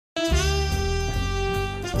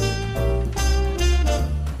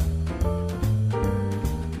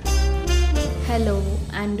Hello,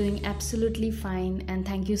 I'm doing absolutely fine and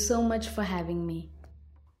thank you so much for having me.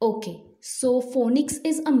 Okay, so phonics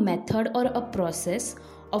is a method or a process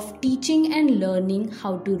of teaching and learning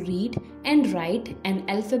how to read and write an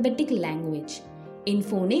alphabetic language. In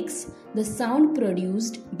phonics, the sound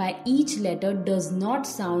produced by each letter does not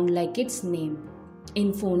sound like its name.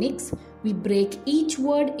 In phonics, we break each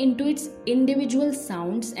word into its individual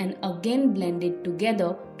sounds and again blend it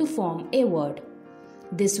together to form a word.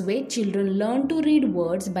 This way, children learn to read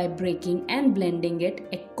words by breaking and blending it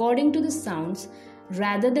according to the sounds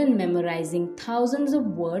rather than memorizing thousands of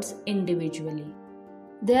words individually.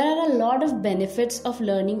 There are a lot of benefits of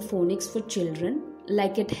learning phonics for children,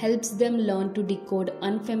 like it helps them learn to decode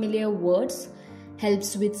unfamiliar words,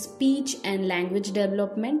 helps with speech and language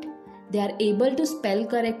development, they are able to spell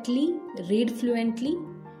correctly, read fluently,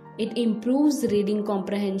 it improves reading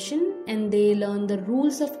comprehension, and they learn the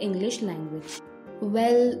rules of English language.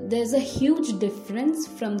 Well, there's a huge difference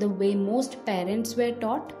from the way most parents were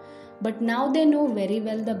taught, but now they know very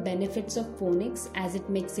well the benefits of phonics as it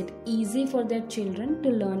makes it easy for their children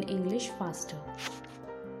to learn English faster.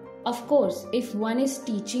 Of course, if one is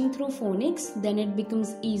teaching through phonics, then it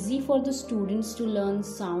becomes easy for the students to learn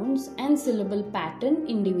sounds and syllable pattern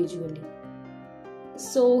individually.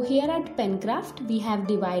 So here at Penkraft, we have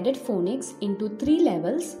divided phonics into 3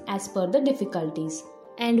 levels as per the difficulties.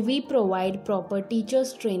 And we provide proper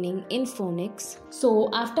teachers training in phonics. So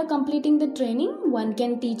after completing the training, one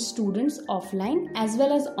can teach students offline as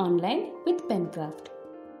well as online with Penkraft.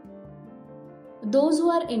 Those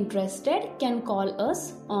who are interested can call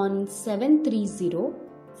us on 730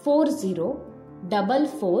 40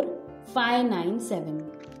 44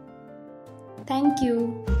 597. Thank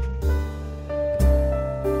you.